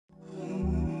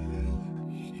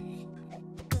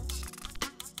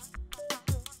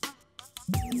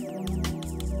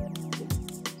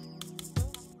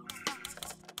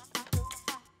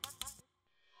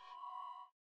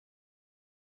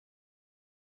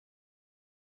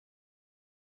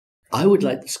I would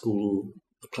like the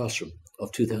classroom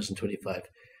of 2025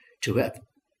 to have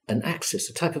a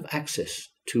type of access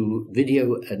to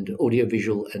video and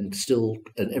audiovisual and still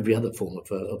and every other form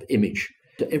of image,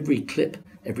 to every clip,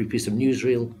 every piece of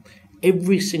newsreel,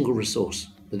 every single resource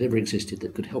that ever existed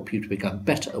that could help you to become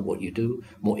better at what you do,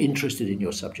 more interested in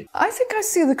your subject. I think I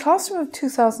see the classroom of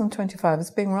 2025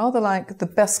 as being rather like the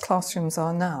best classrooms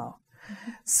are now.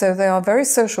 So they are very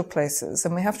social places,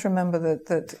 and we have to remember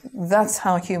that that's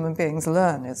how human beings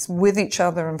learn. It's with each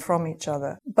other and from each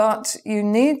other. But you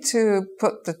need to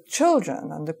put the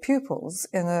children and the pupils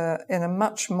in a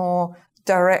much more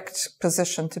direct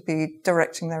position to be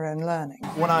directing their own learning.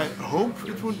 What I hope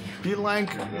it would be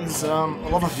like is a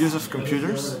lot of use of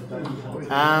computers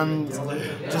and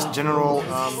just general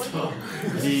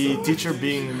the teacher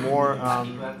being more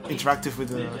interactive with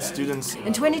the students.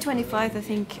 In 2025, I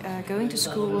think going to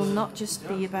school will not just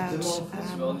be about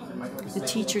the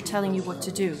teacher telling you what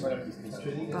to do,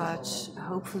 but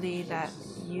hopefully that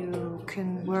you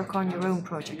can work on your own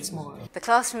projects more. The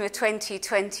classroom of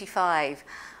 2025.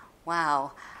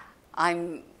 Wow,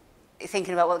 I'm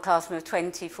thinking about what the classroom of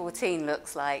 2014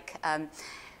 looks like.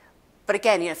 But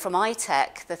again, from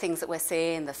iTech, the things that we're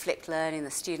seeing, the flipped learning,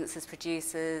 the students as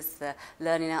producers, the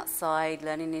learning outside,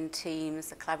 learning in teams,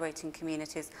 the collaborating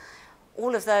communities,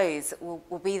 all of those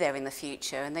will be there in the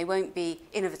future, and they won't be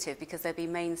innovative because they'll be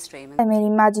mainstream. Me li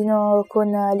immagino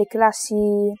con le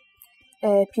classi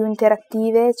più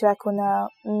interattive, cioè con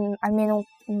almeno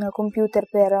un computer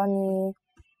per ogni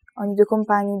 2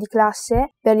 compagni di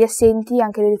classe, per gli assenti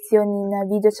anche le lezioni in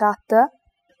video chat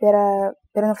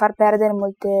per non far perdere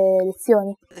molte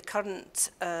lezioni. The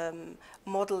current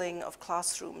modelling of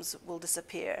classrooms will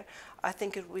disappear. I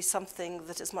think it will be something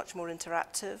that is much more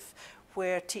interactive,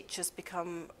 where teachers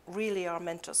become really our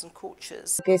mentors and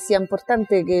coaches. Che sia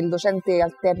importante che il docente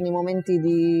alterni momenti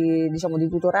di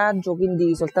tutoraggio,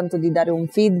 quindi soltanto di dare un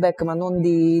feedback, ma non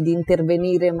di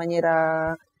intervenire in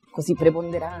maniera così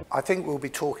preponderante. I think we'll be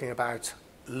talking about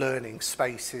learning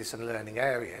spaces and learning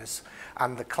areas,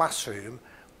 and the classroom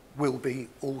will be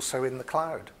also in the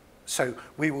cloud. So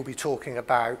we will be talking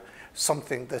about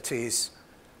something that is,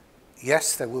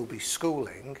 yes, there will be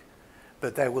schooling,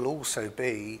 but there will also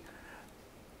be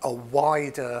a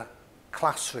wider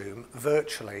classroom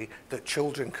virtually that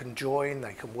children can join,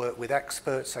 they can work with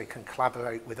experts, they can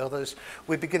collaborate with others.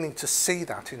 We're beginning to see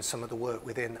that in some of the work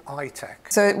within iTech.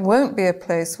 So it won't be a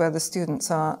place where the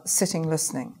students are sitting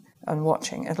listening and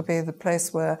watching. It'll be the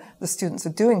place where the students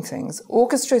are doing things,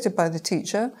 orchestrated by the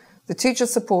teacher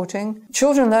supporting,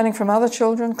 children learning from other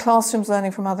children, classrooms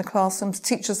learning from other classrooms,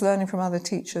 teachers learning from other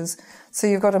teachers. So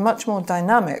you've got a much more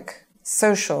dynamic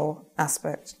social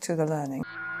aspect to the learning.